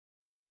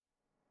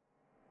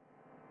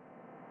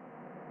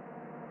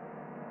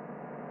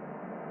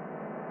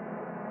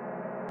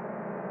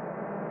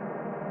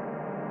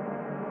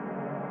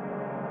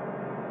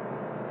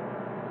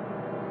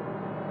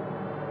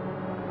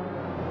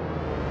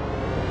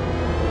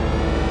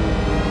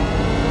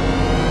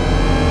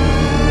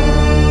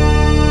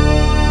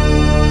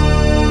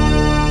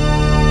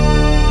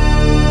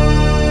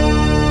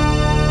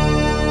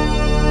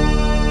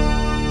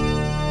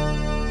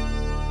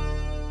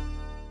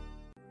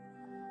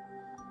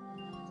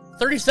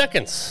30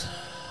 seconds,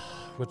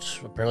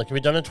 which apparently can be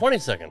done in 20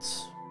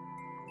 seconds.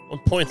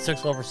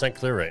 1.61%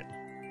 clear rate.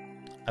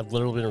 I've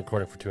literally been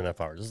recording for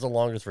 2.5 hours. This is the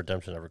longest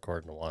redemption I've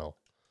recorded in a while.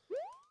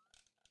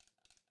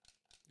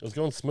 It was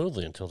going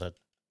smoothly until that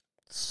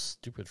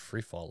stupid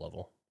freefall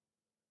level.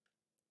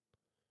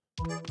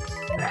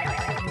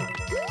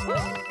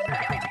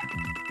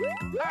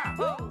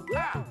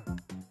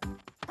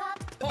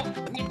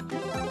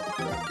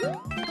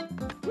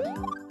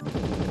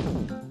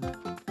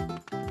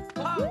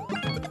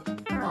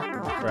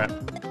 Crap.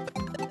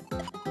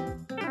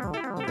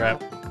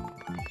 Crap.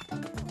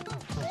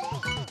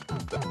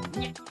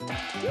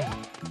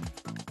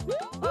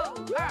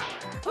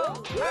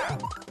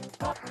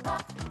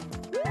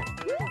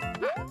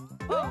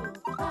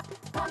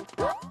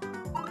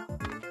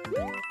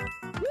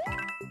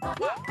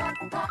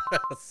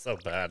 That's so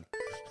bad.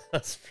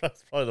 That's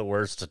probably the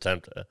worst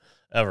attempt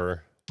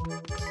ever.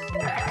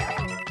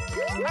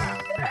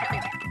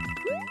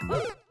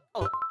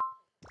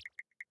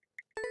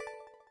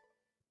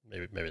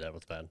 Maybe that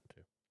was bad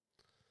too.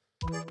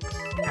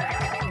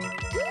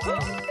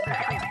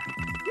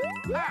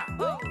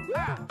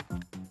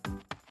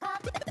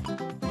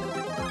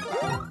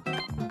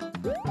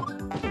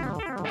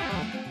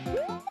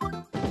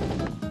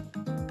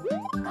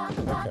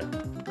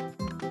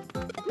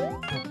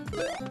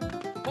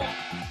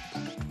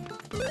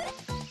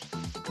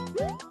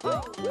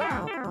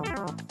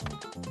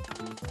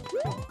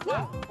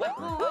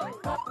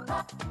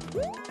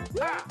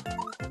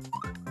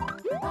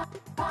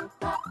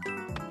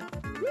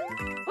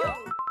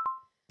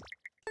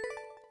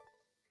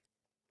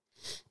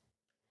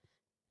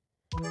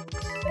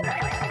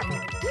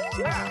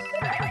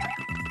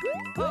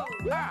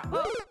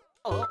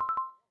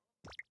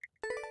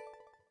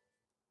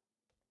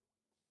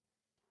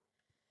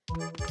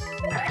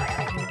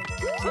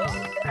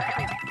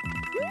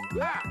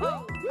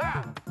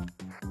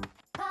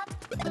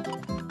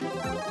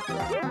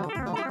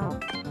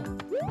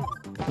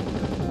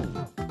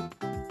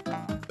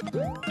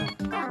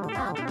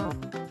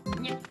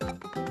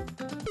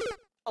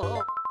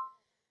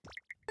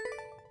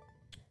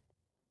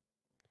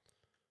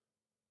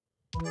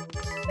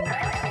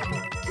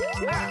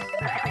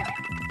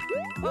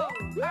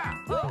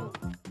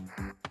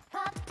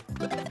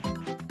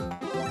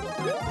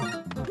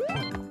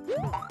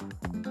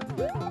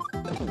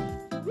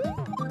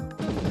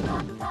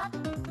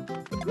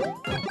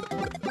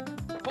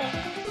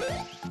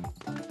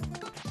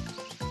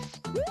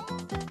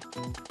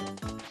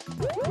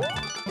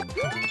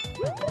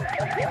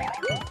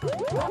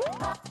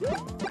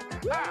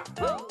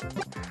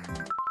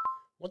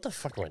 What the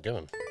fuck am I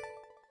doing?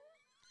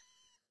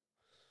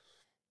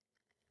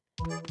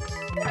 I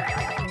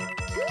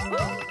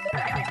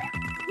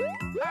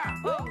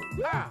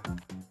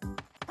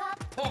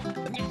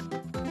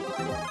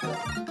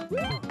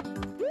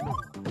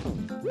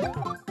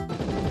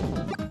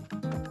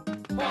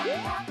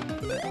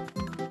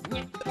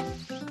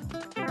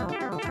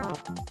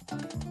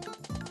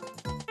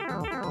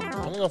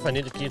don't know if I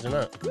need the keys or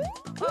not.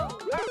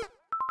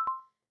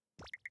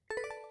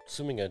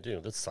 Assuming I do.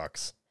 This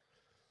sucks.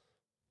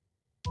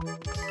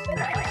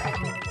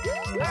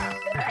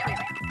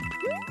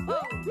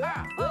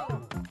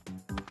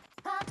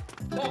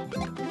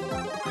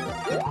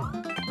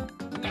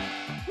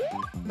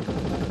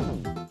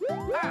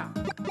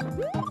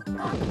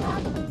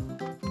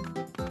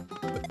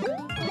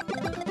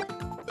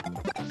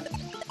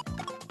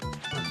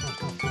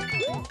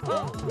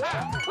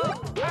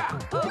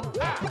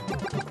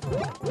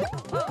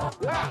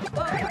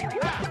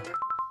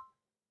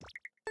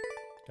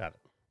 Got it.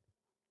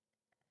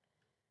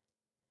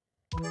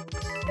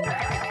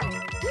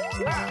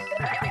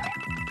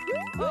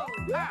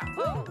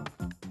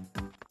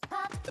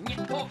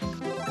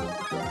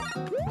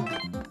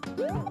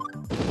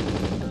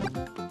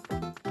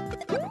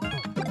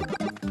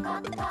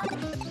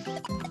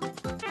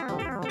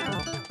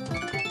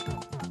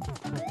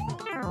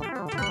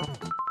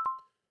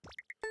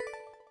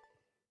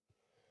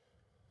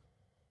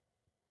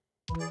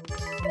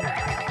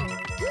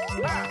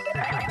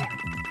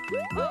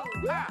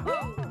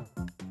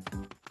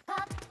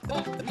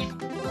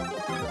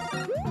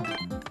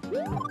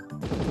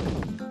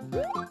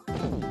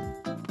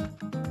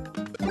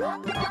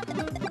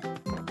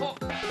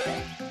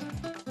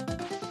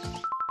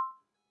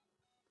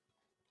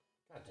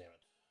 God damn it.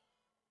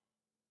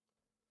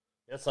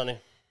 Yes, honey.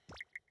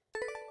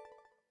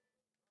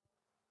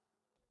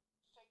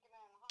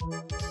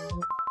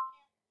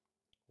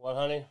 What,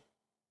 honey?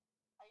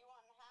 Are you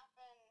wanting half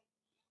in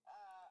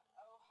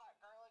hot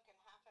garlic and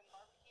half in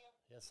barbecue?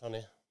 Yes, honey.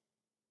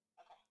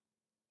 Okay.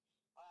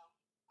 Well,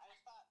 I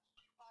just thought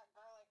hot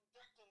garlic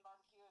dipped in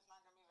barbecue is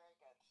not going to be very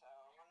good, so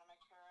I want to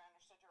make sure I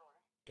understood your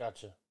order.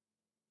 Gotcha.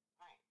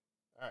 Alright.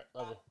 Alright,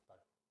 love you. Bye.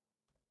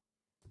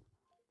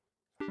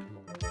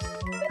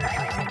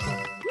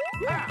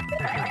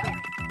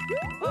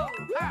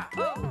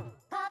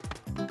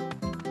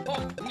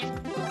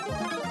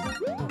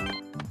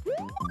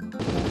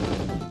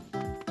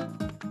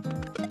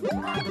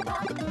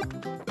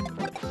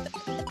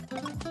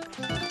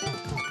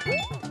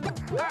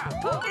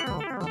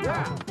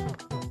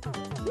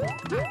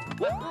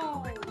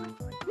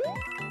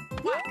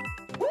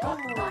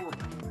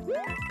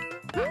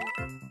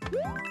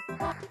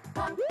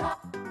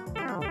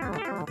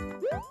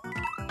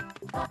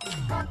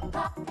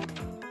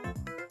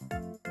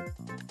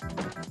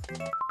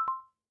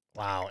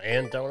 Wow,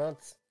 and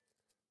donuts?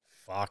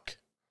 Fuck.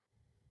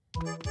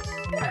 We're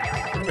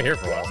gonna be here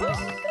for a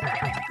while.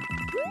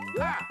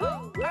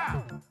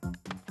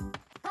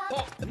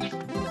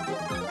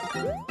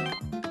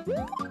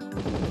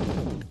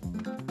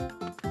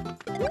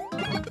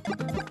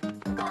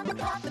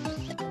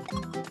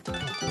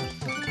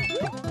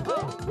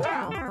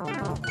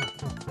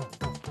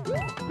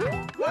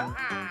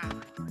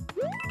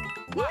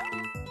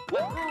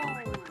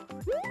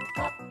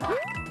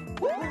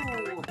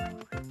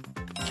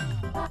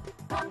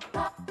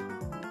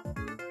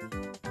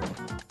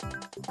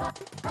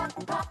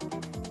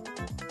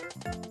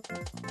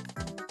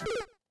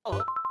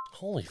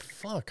 Holy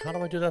fuck, how do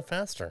I do that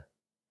faster?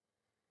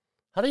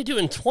 How do you do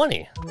it in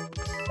 20?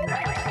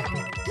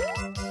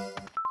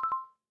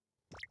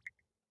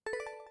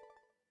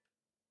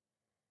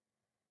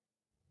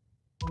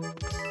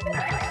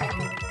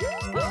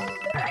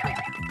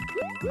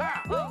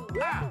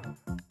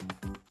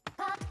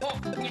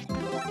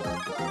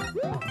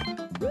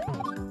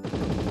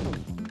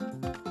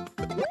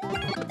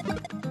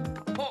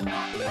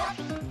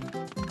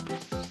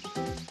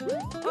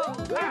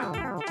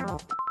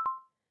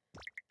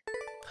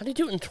 How do you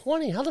do it in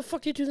 20? How the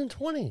fuck do you do it in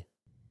 20?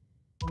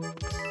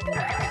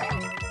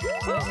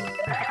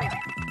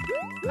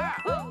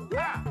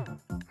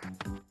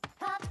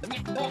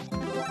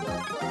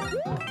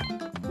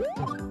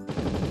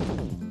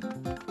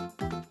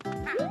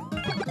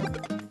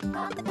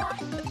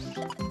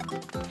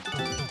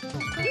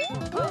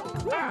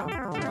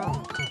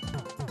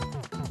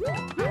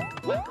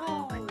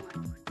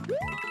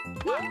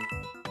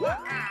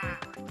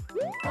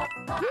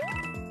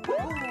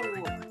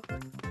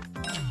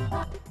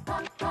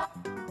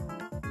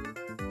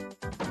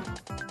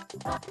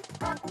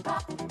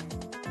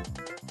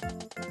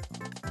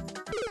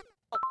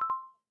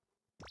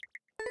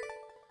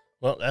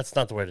 Well, that's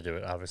not the way to do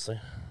it, obviously.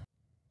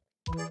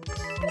 I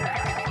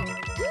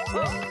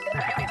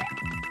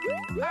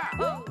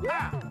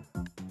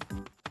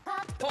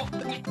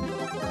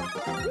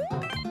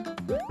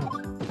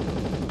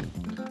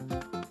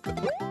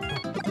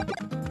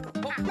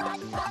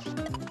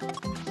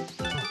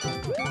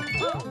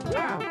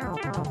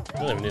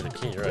don't even need a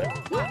key, right?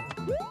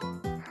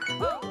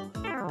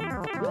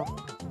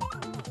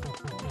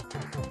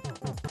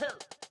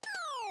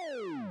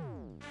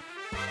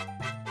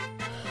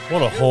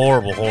 What a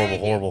horrible, horrible,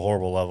 horrible,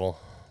 horrible level.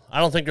 I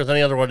don't think there's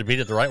any other way to beat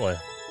it the right way.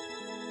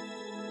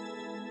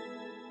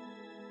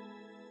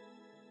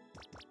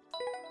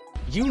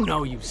 You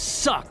know you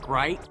suck,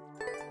 right?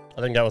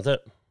 I think that was it.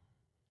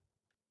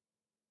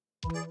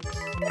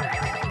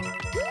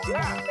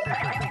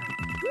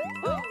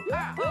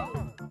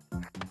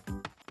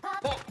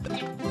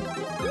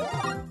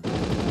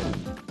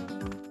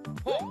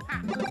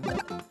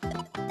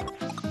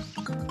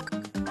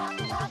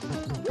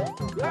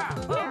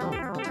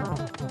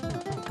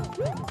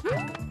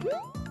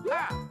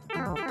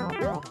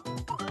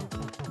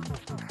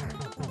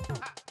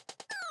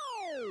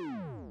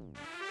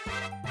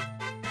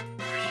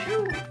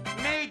 You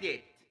made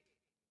it!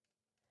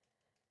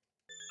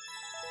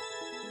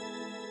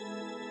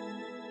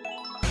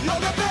 You're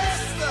the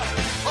best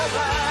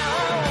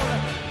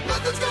around.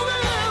 Nothing's gonna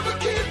ever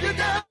keep you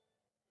down.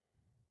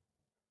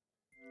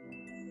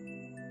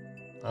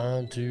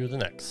 On to the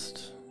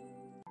next.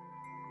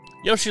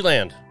 Yoshi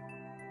Land.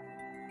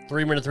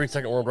 3 minute, 3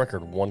 second world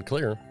record. 1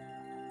 clear.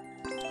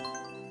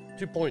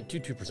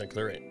 2.22%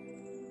 clear rate.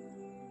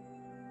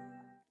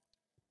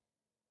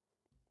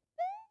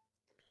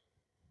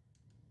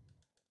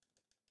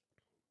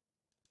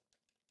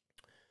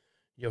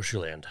 Yoshi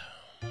Land.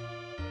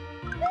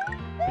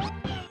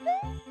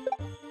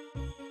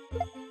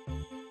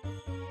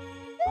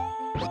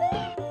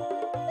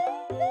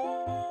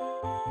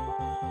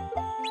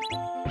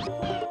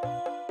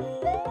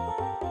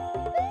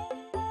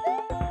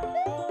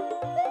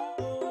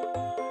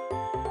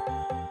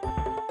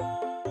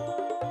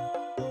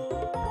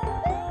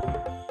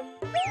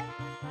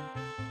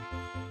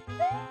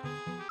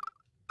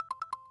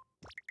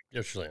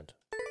 Yoshi Land.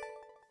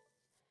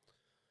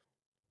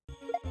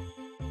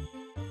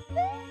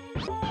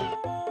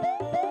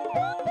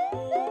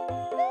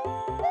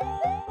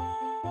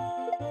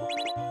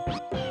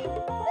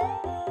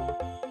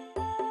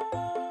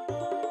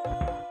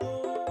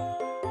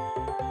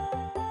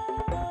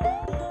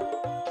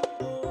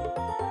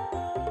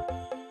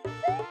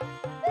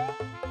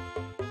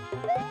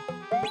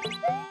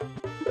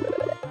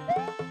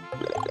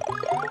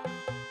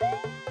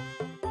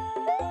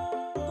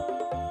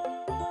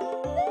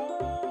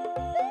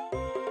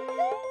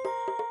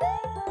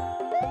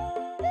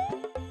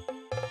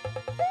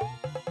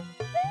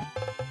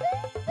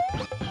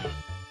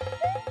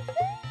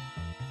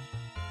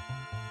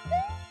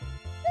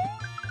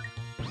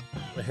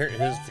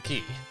 Here's the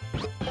key.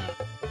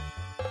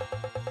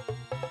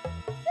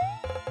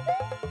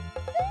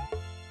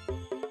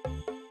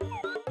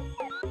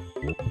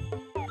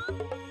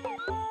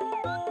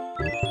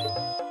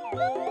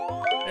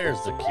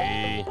 There's the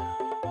key.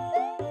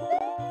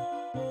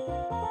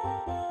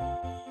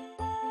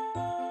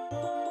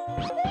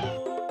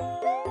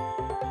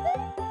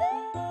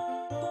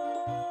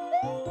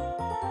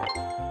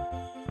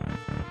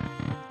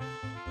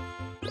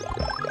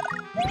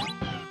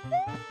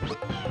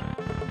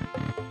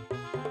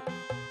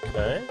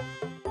 Okay.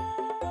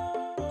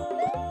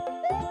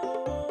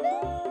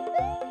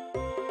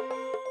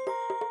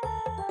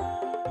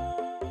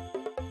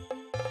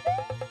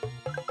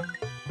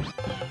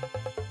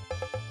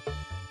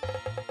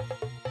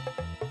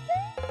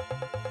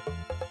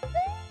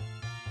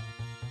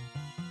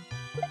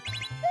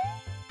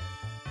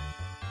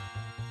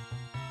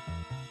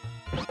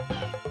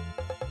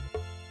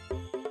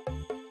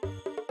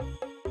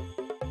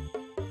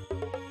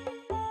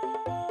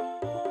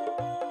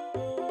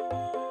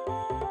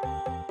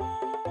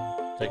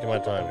 Taking my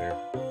time here.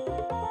 I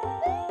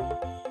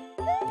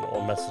don't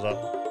want to mess it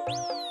up.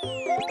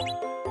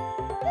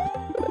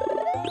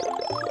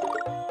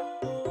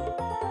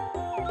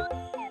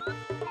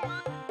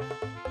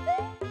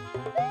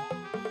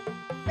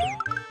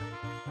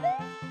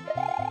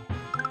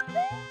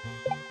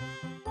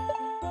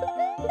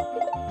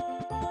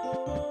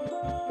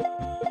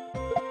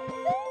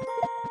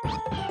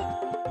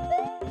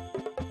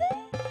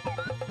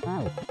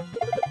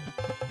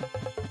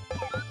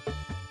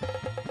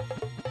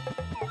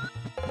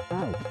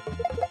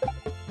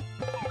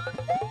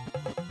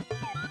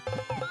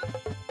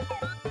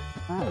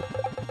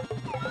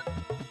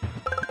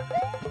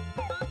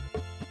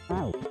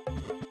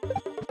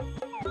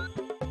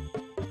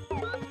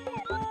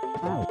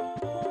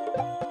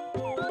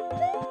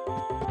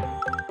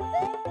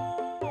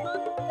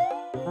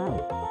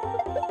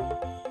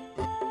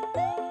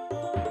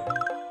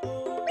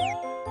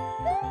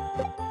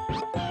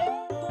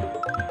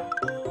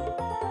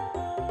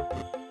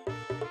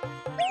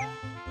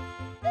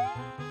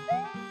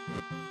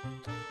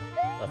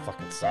 That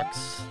fucking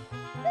sucks.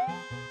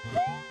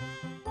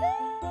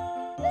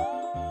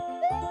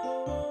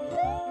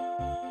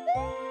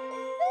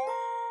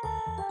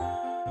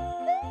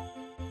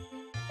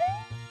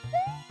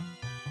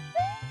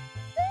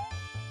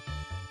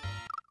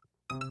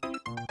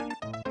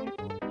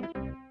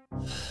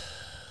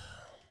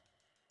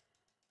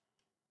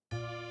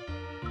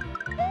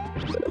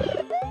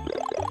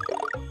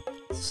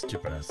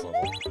 Stupid ass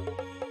level.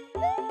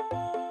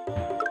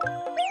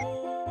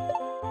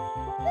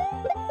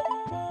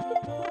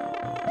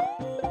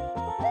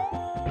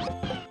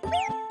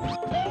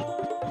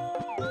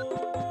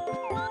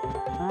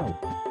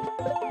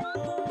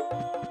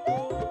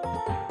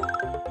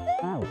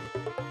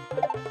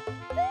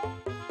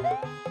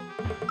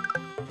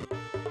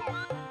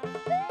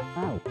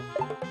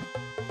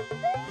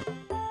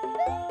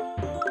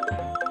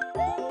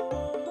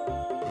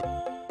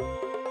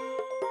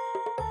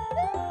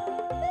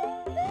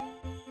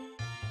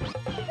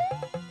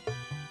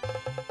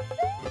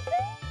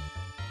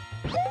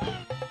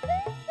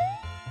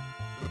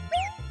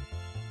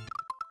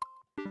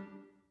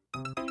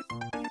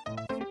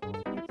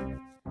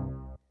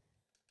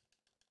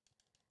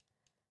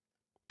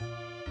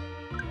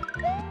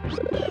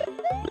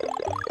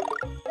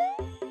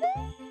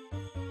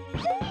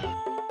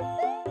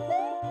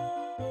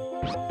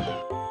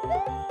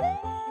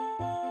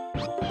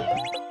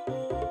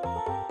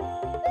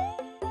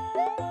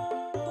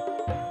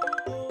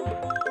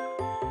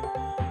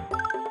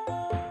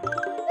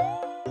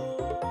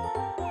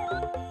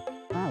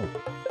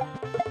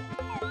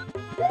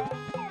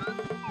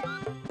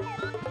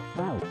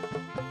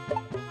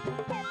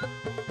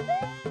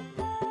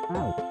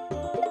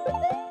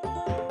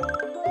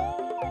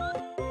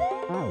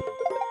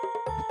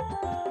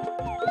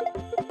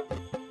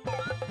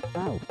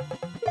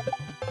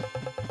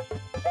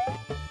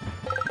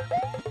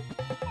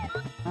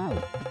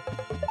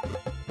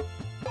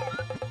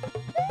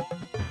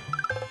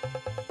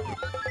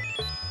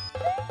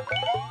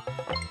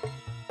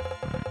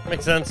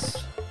 Makes sense.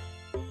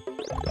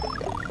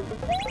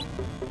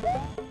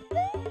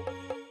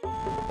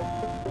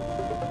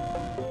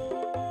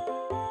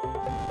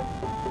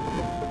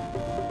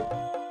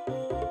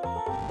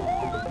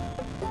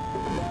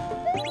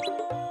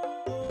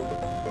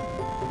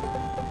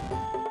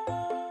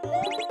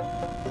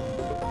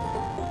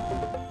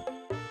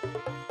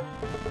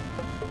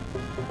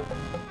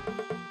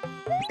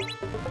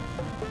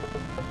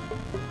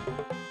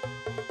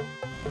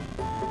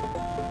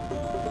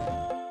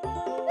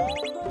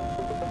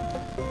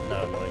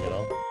 Not annoying at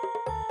all.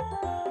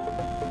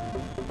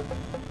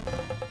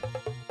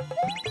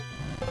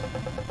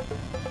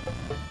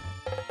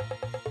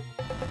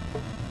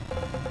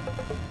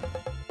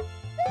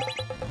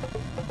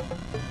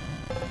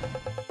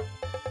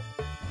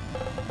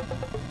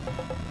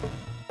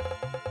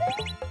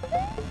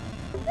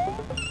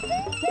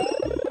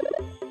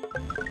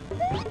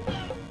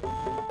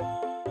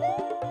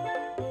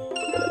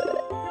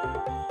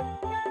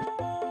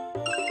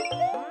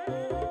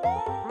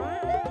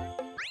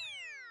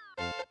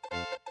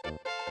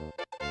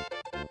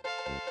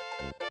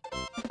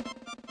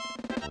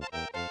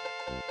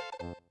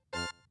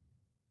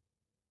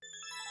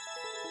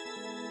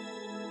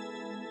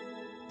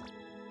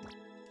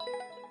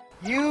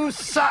 You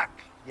suck,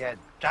 you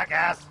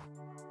jackass.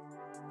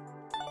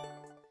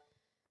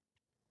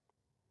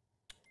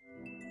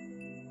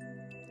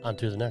 On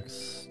to the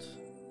next.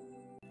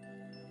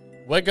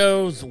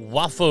 Wego's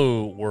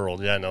Waffle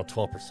World. Yeah, no,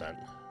 12%.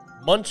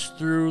 Munch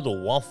through the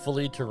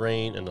waffly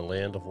terrain in the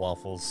land of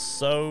waffles.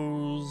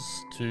 Sows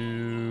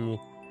to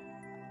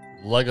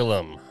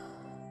Legolam.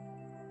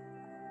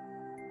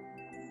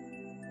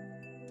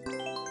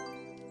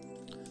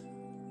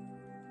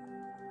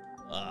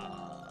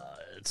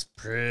 It's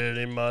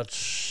pretty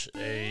much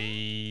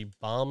a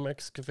bomb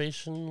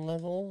excavation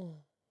level.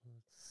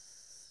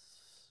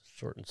 It's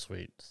short and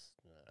sweet.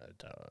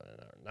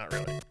 Not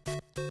really.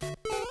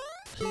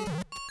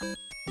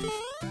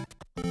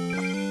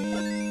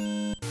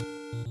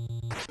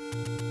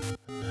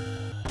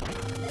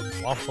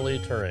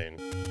 Waffly terrain.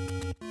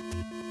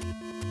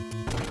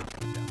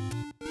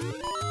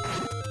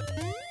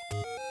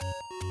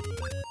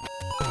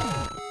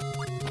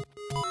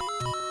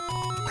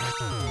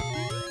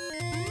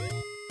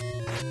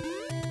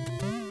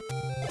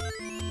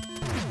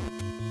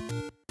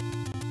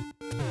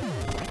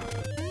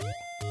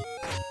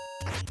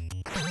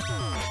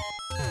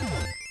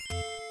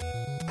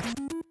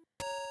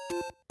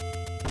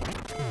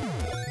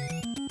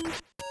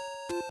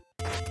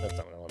 That's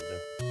not what I want to do.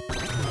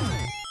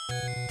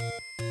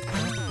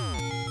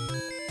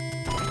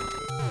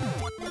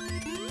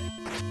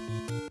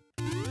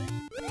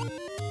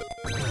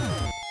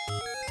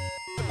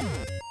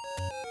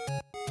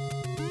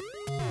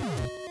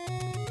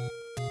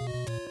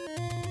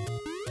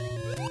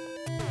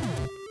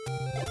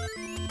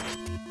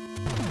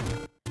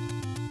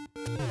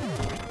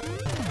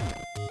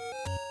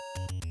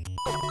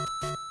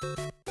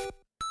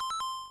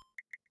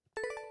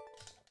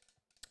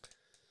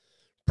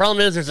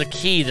 Problem is, there's a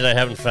key that I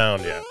haven't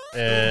found yet,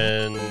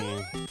 and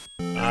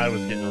I was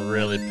getting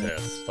really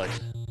pissed. Like,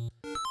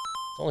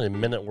 it's only a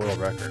minute world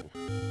record.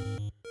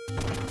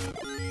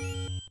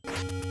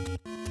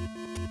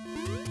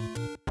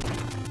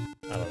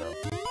 I don't know.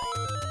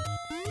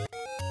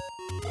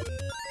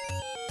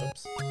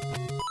 Oops.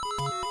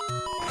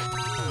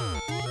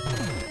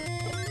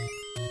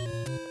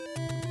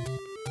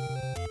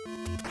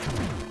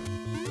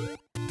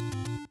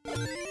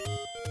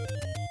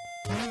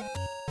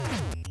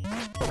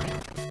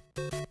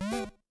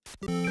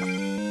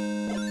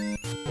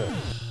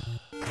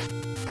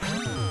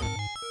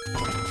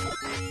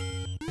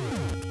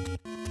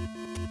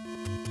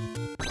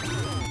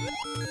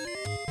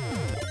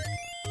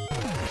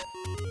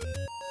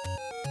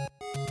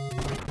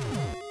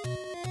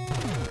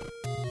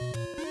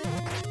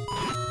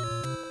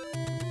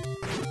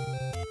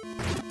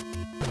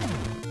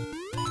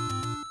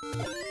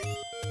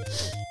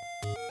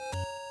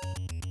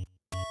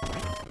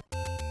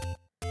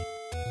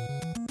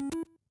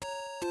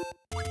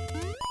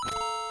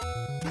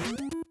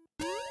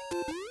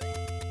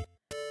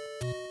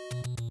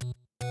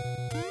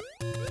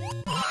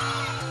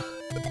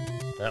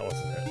 That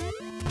wasn't it.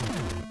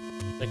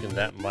 Thinking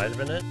that might have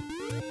been it.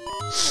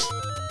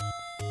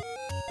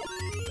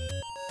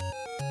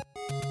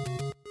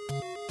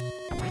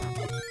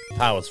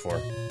 Pie was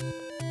for.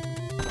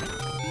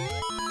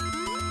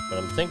 But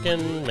I'm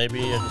thinking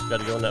maybe I just got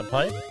to go in that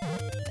pipe.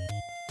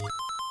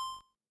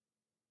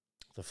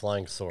 The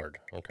flying sword.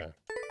 Okay.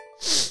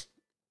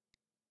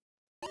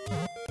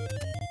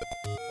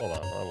 Hold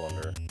on, I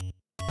wonder.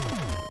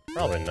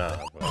 Probably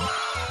not, but...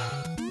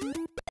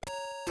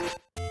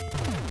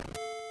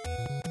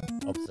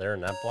 Up there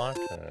in that block?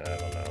 I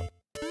don't know.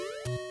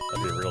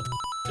 That'd be a real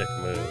dick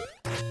move.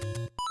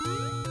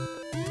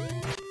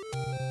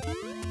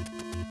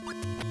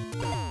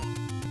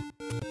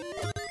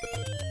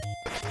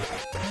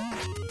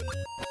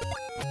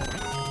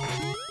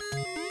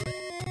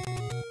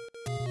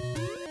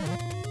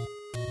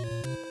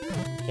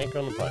 Can't go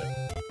in the pipe.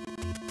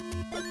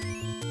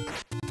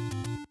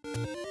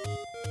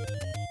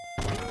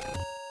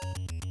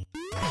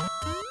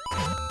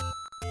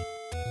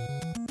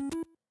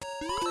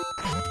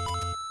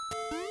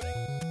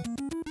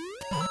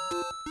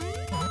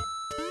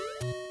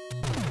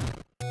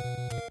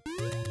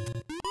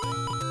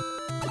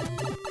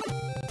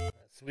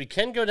 So we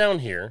can go down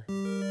here.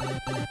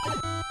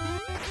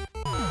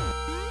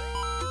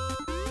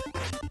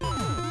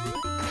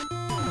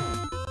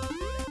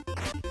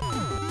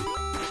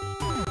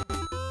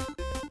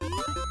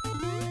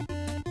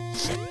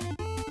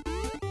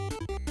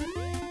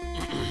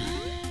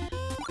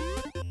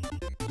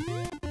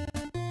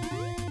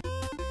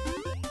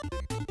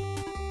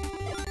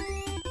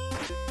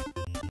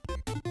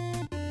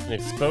 And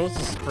expose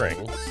the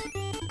springs.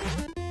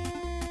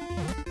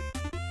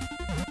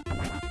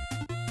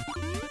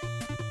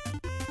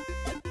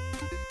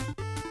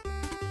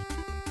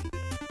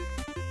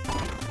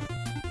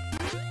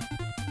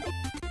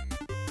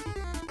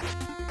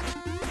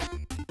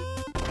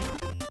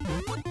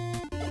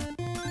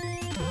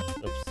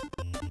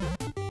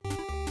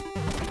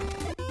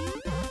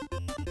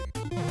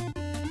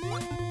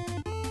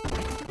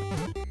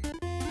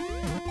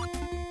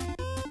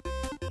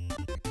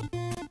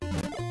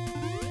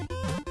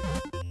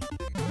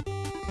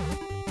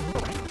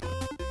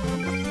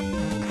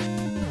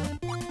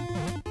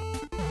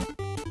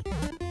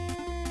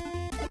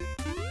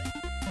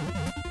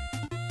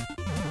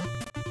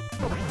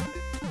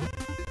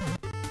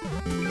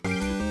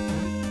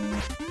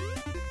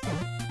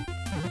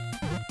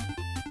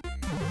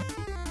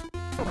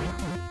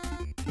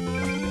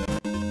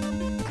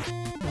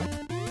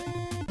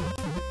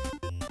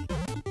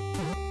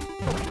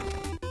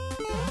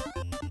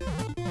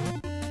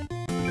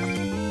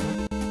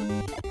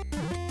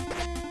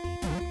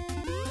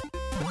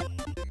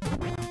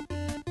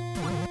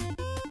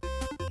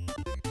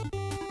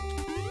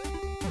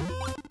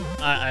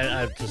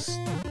 I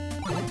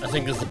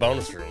think this is a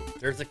bonus room.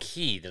 There's a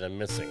key that I'm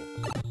missing.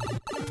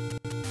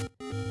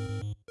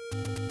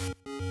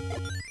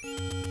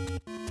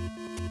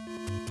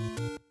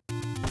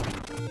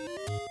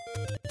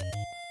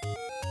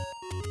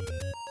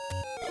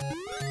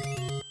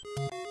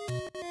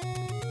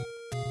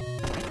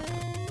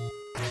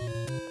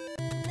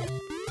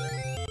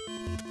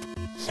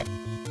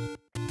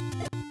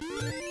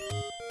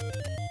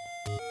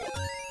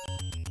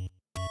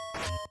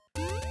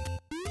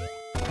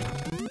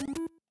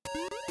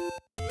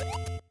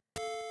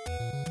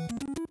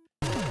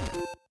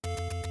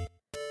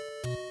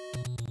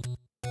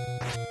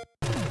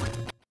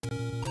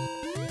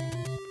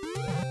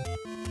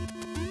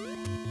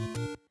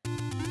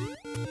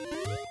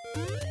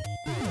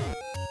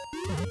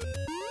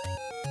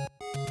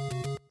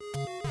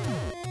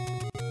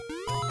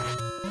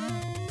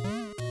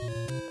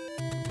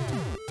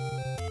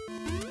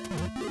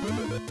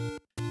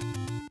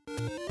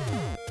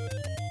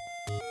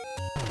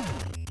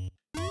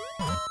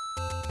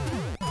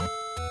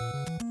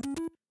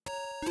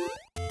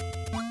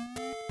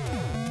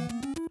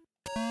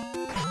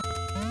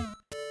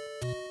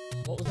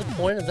 What was the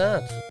point of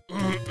that?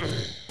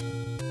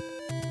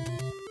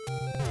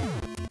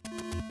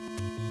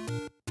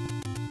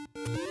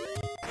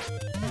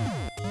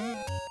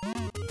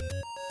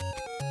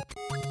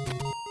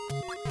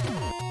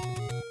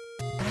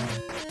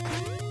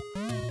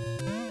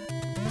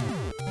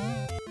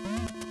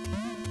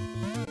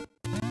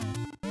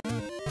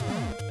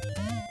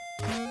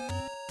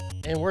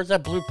 And where's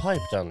that blue pipe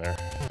down there?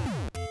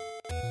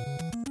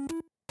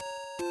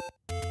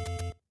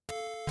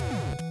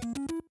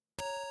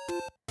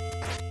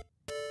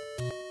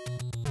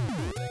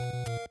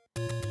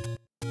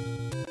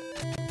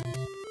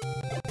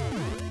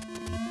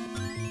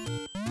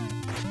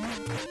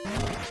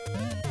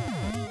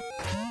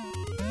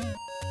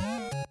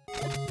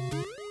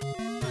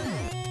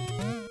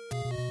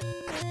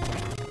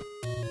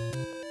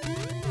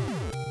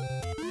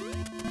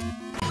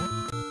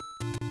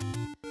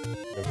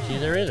 No key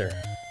there either.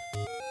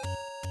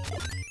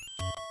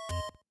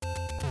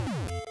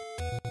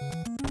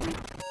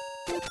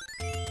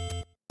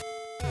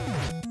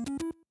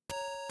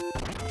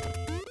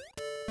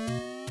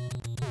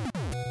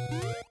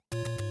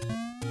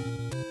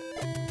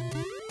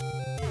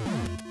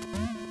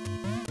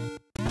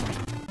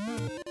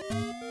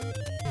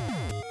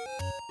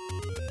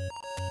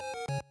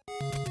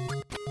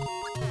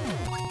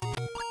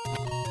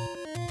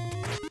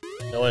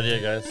 No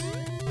idea, guys.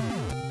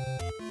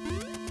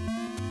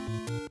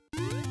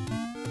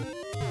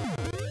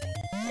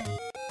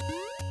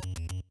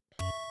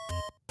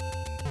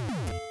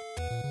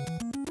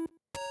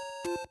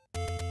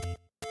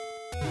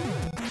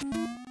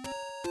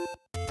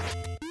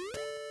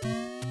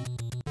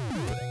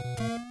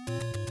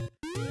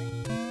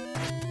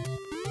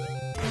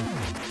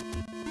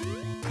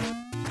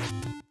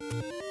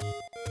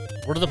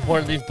 What are the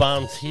point of these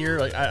bombs here?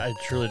 Like, I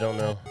truly don't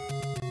know.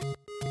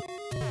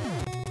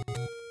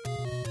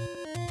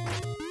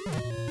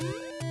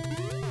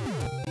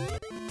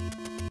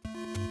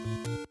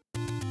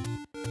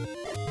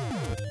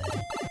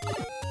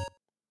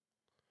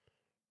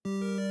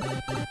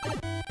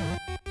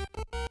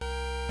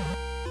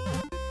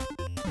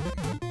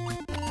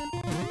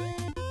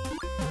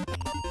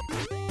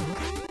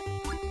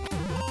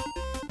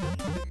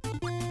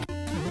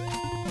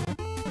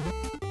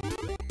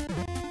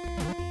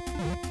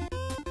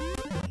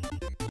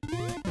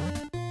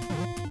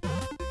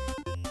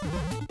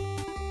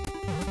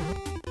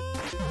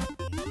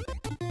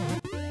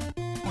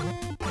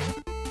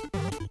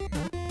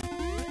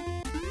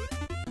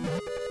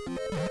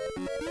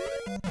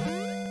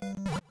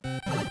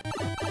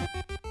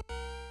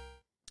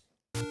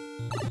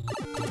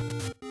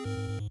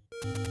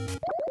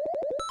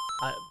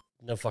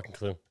 No fucking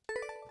clue.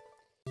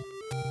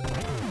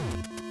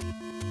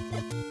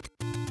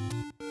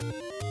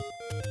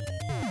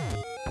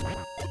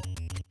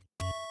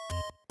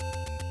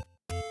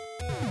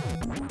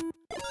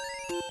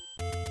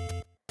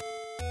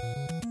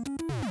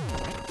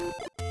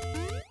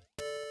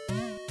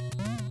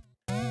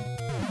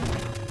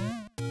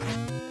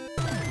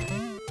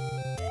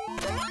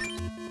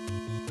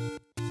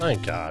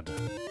 Thank God.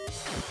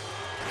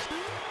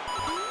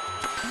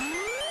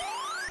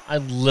 I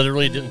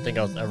literally didn't think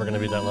I was ever going to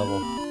be that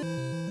level.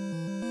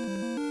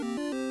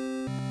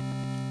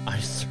 I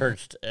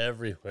searched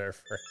everywhere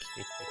for a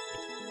key.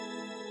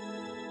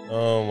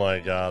 Oh my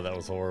God, that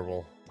was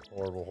horrible.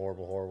 Horrible,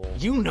 horrible, horrible.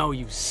 You know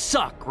you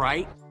suck,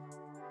 right?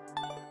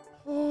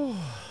 This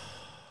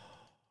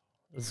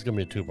is going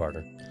to be a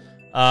two-parter.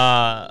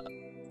 On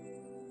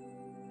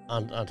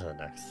to the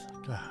next.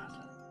 God.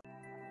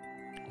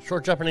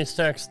 Short Japanese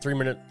text,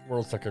 3-minute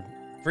world second.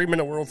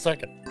 3-minute world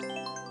second.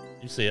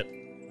 You see it.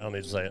 I don't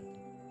need to say it.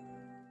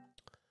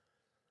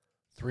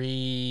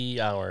 3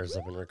 hours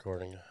I've been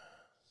recording.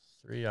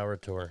 3-hour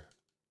tour.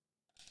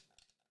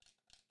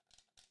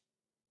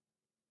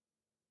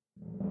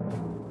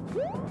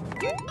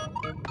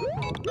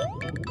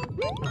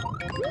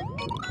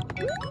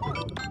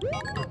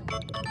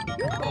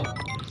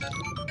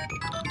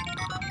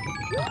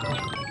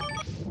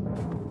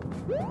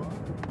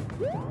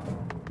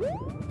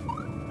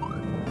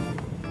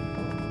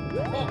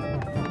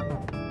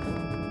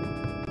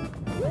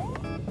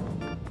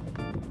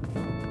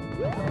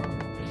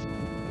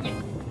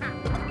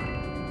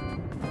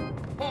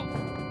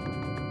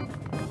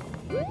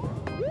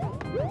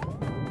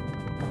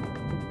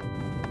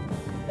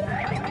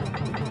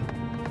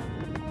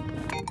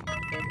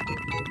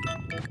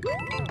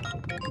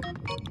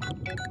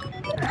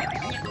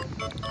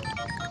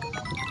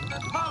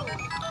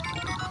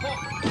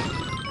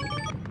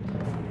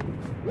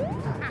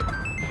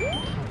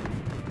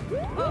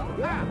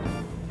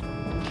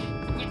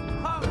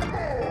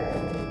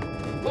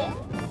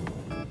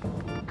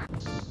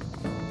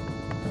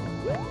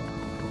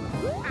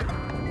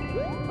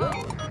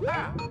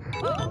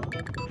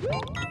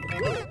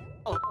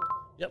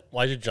 Yep,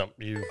 why'd you jump?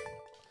 You.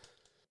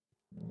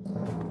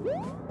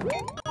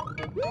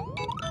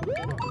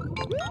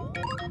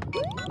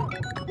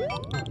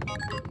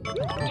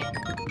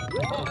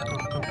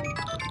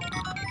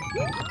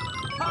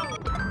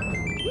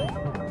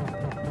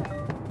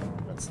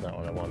 That's not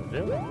what I want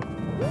to do.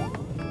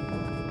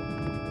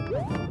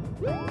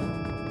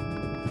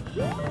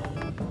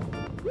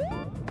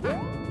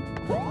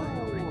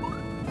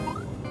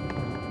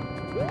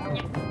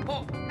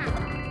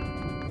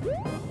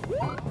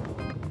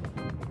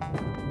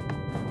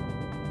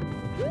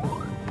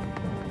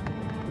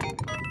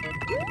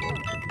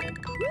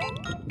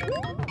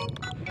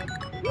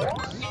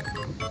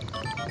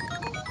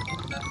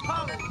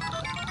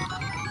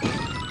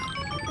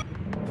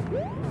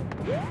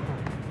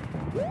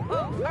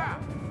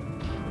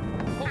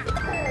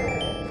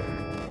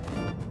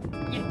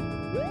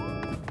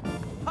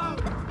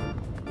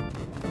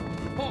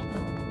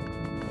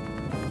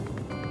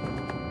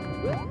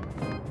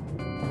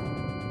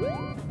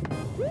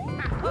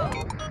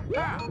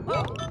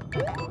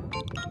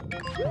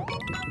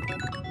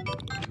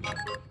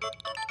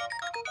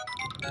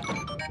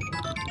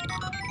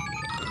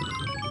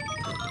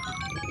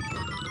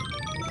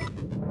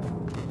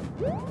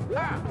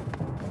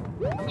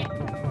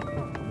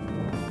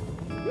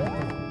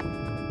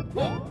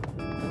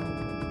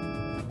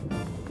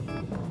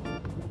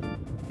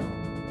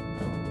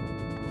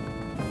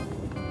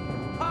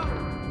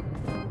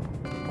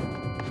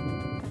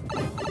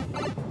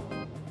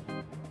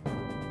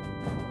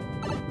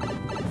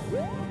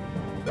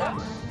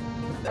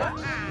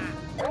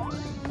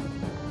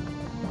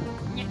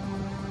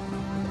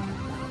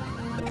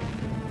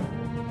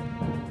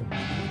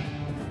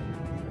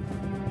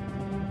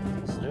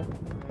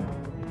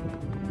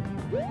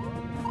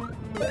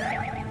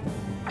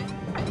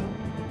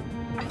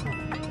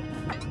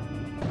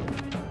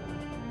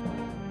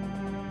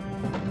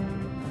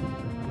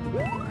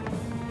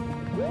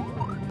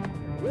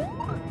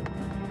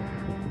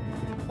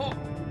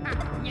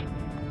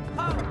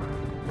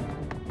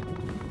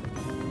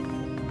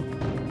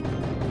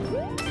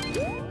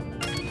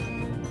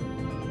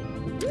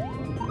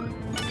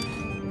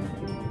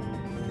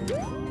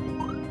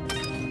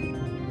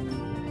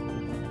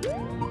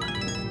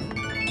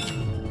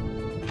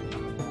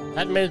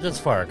 I hadn't made it this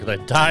far because I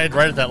died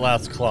right at that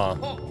last claw.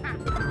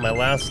 My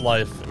last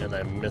life, and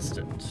I missed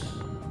it.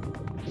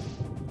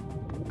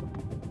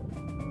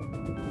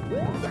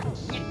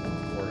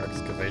 More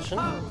excavation.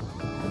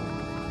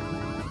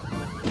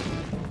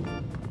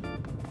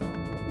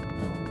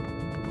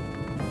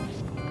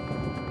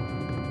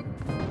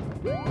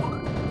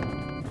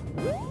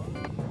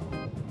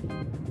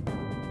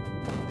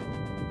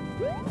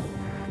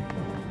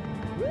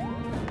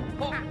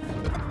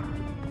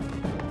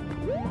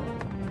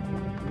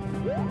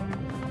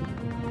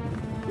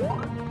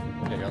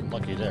 I got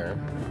lucky there.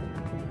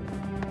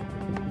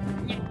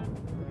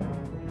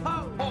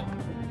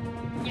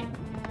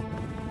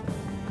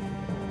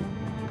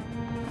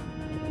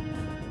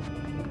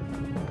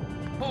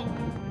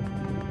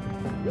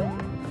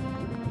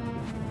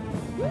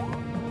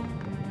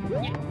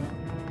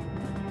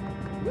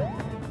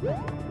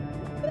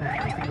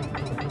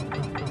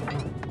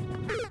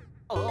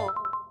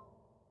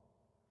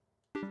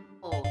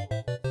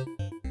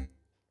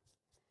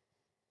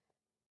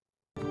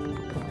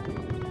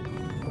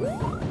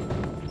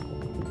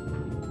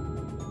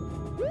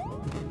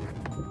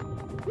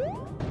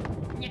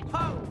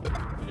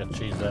 You got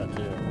cheese that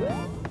too.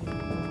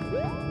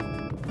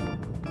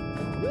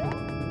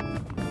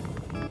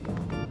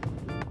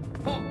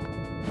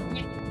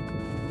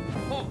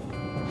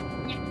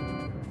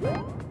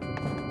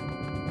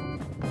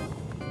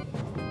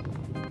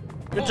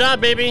 Good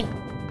job, baby.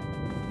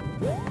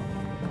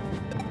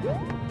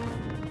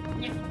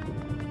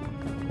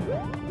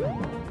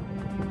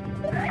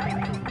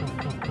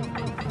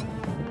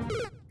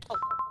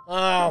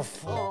 Oh,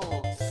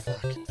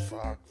 fucking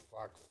fuck.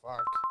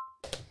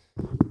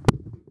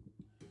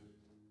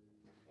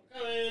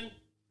 Come in.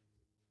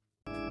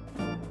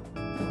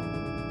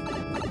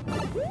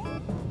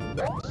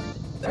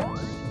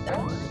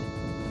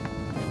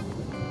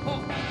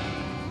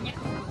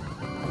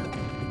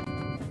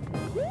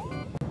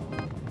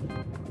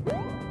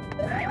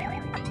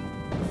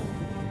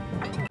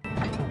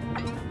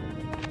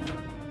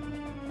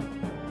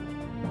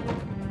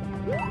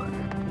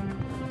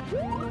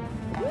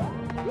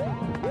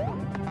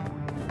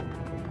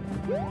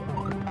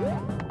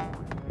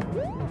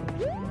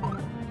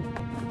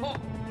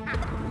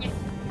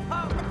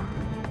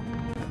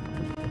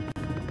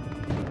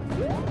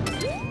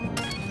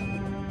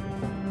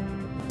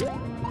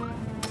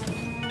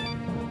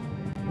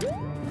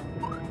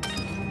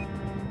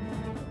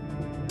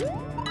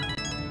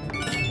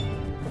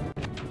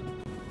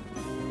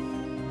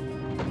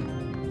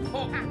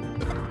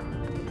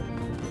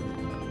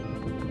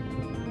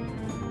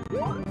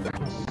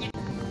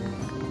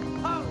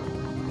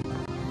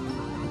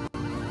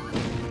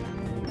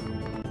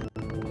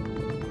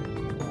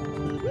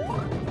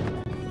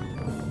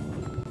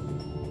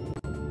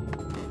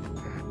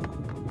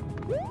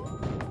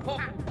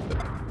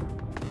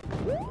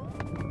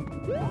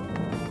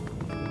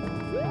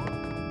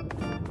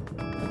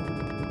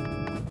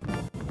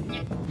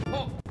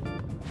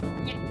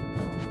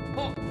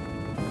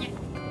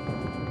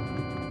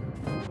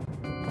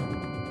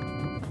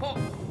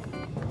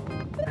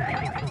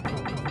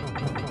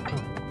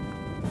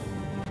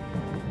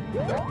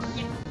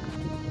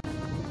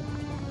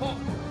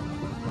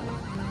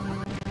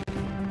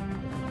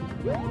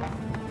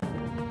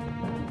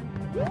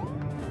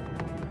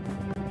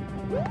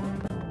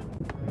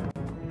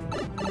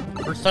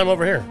 First time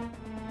over here.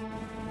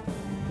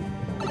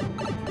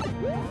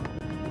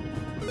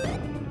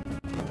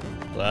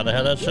 Glad I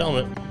had that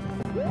helmet.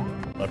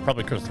 I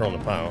probably could have thrown the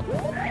pile.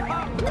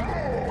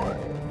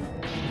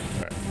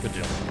 Alright, good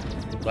deal.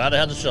 Glad I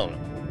had the helmet.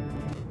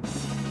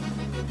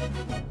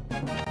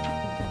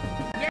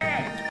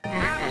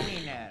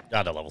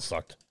 God, that level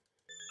sucked.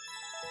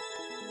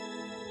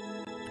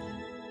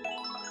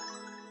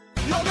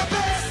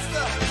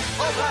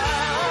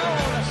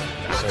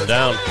 Going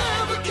down.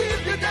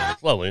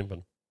 Slowly, but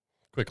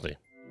quickly.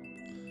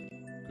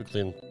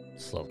 Quickly and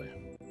slowly.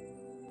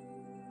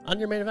 On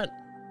your main event.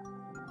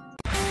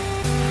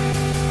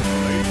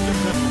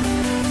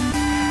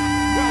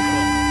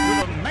 Welcome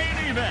to the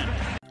main event.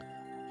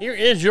 Here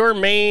is your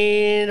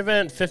main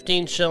event.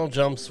 15 shell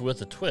jumps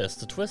with a twist.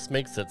 The twist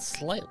makes it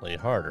slightly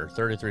harder.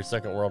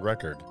 33-second world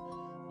record.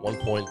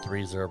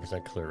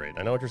 1.30% clear rate.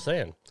 I know what you're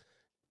saying.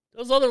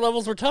 Those other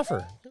levels were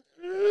tougher.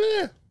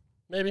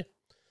 Maybe.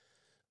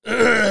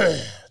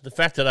 The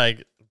fact that I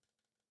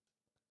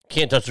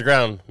can't touch the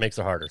ground makes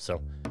it harder,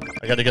 so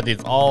I got to get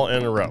these all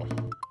in a row.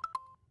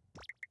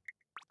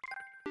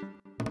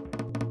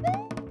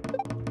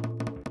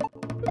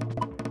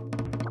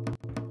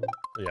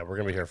 Yeah, we're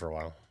going to be here for a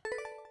while.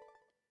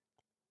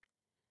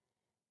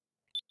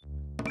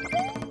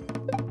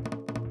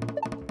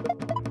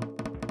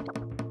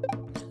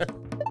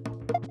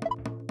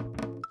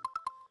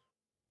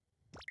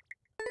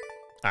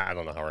 I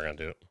don't know how we're going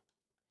to do it.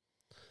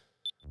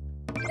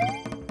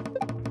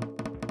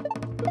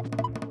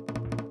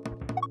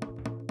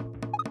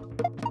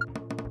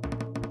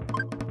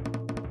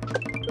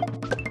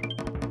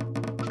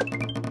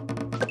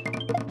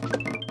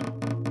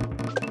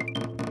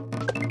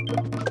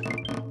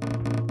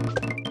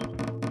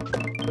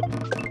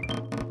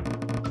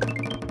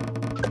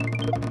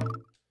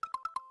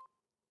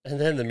 And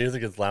then the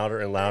music is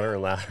louder and louder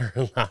and louder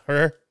and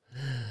louder.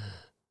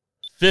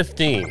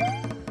 15.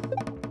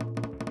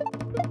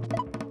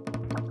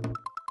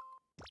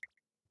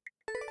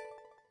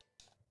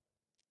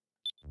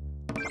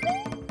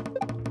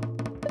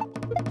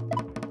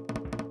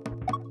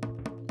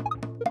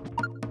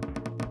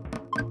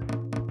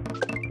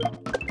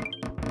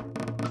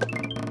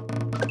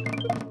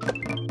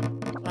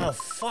 Oh,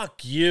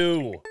 fuck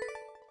you.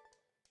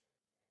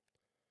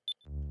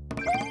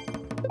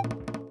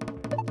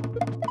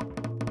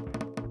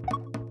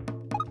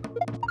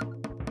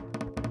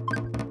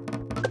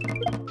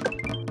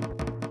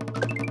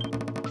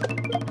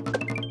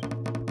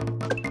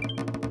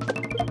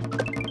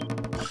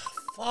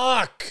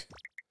 Fuck.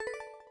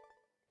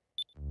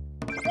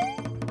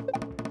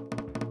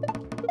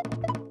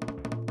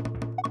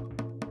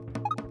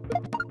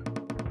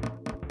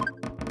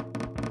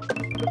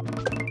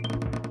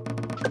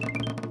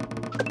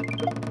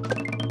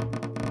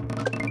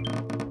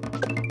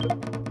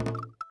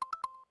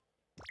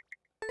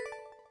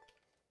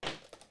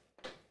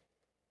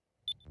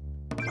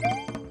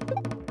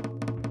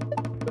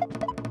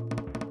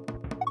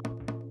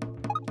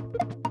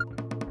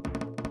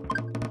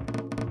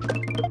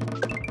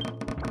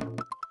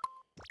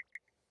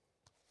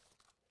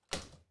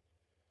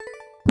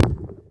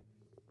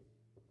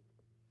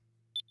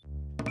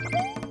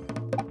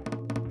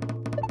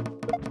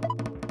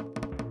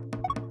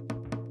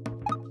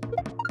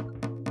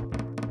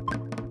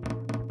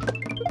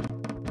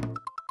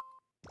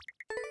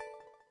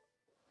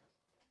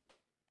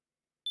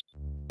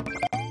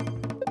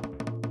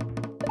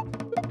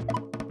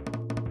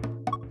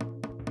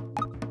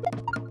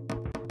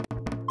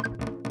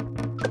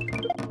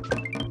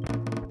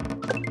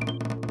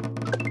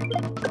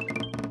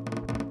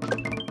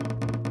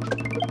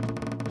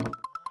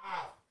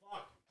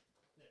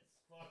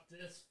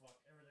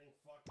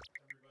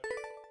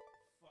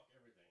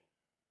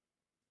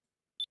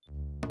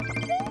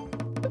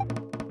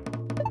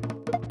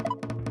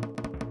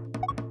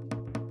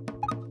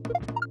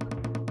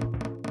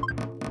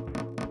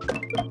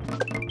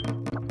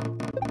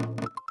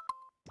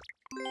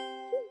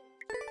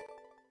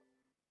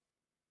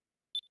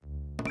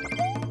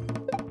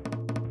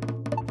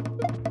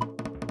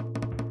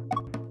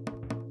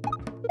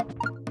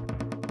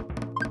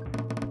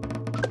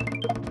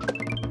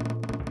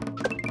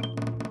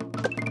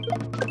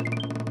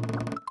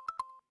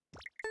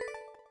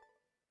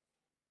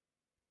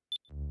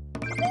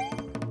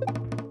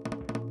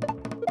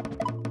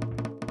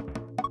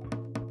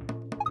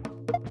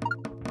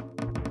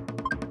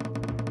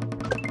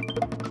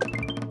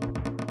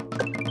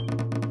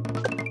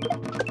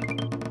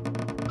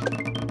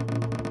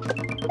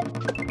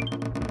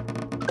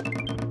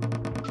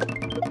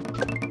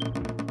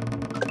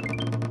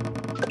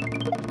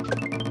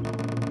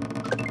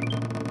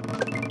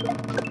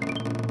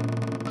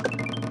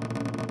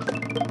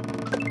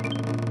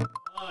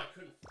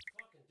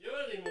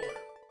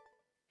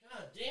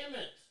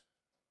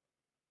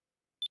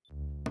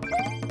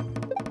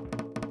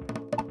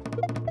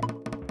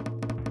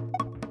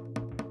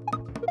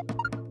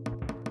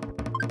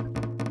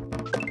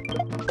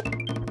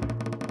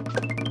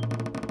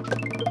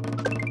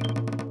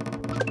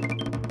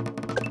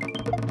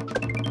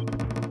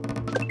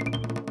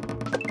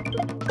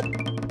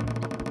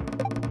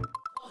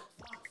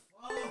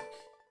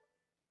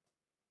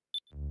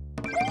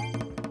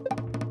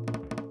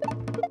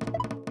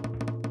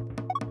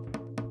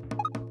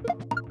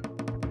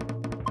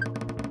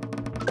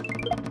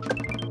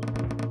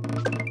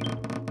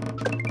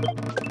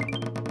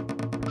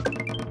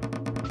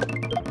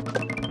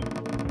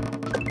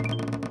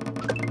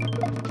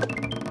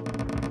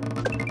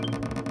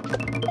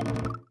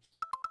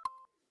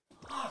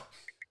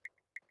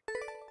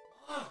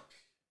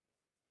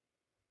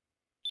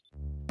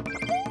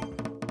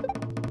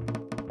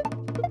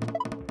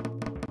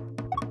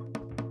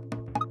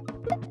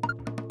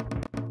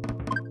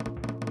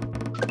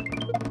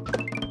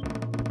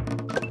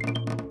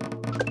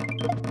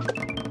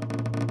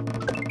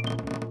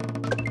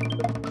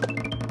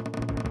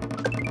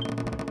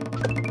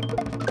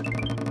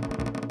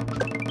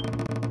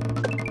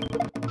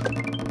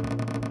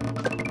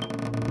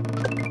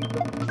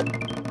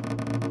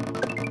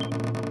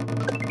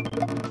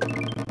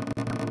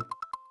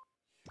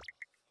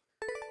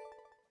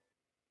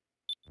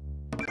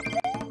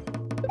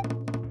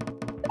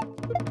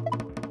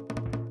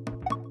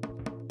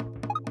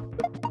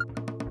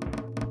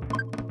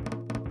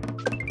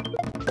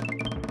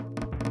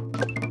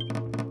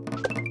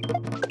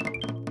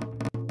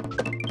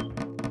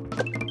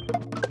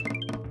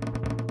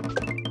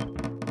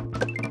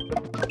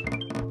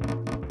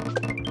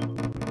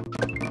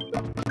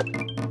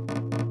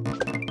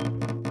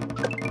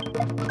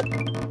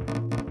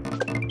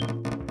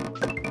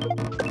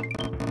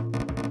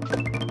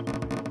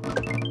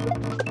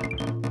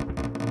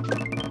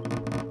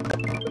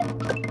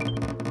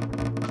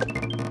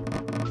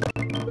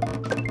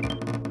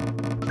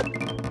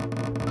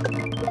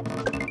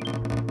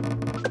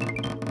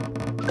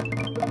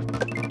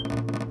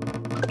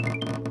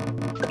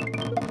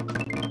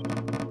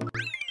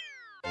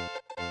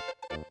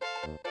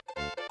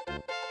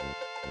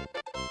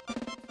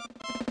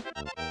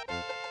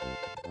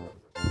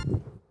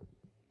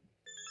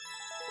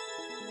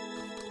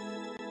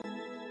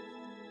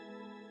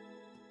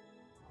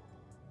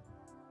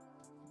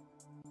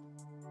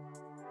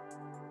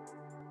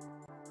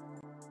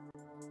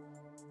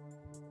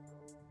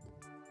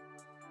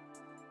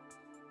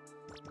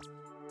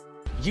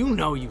 You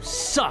know you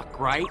suck,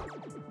 right?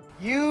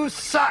 You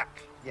suck,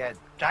 you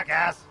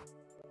jackass.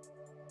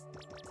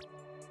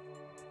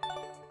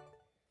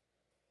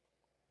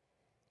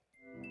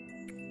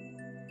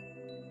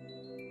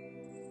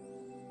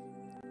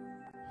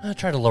 I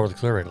try to lower the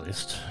clear rate at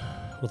least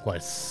with my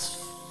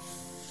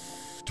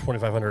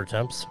 2,500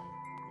 attempts.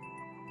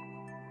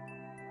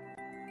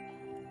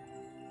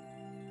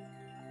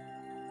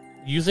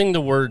 Using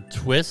the word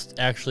twist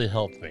actually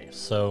helped me.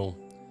 So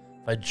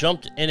if I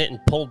jumped in it and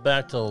pulled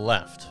back to the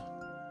left,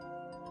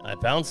 I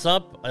bounce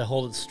up, I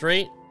hold it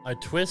straight, I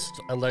twist,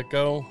 I let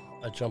go,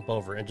 I jump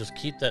over, and just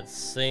keep that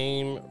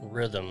same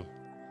rhythm.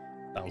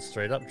 Bounce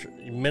straight up,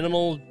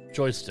 minimal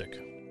joystick.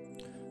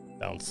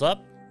 Bounce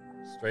up,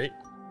 straight,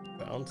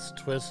 bounce,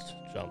 twist,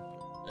 jump.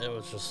 It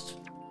was just,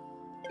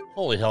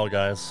 holy hell,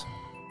 guys.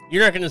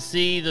 You're not going to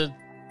see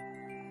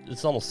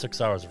it's almost 6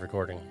 hours of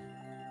recording.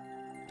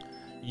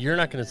 You're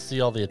not going to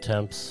see all the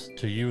attempts.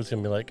 To you, it's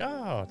going to be like,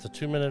 oh, it's a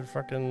 2-minute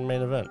fucking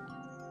main event.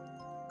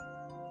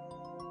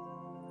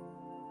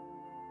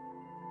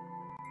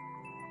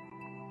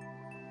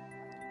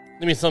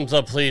 Give me a thumbs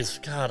up, please.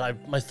 God,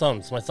 my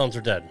thumbs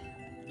are dead.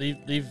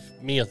 Leave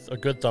me a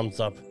good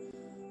thumbs up.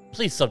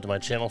 Please sub to my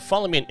channel.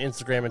 Follow me on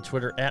Instagram and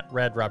Twitter at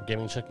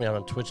RadRobGaming. Check me out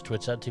on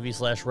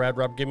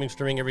twitch.tv/RadRobGaming,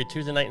 streaming every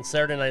Tuesday night and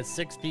Saturday night,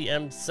 6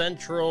 p.m.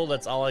 Central.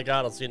 That's all I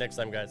got. I'll see you next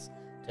time, guys.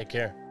 Take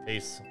care.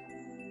 Peace.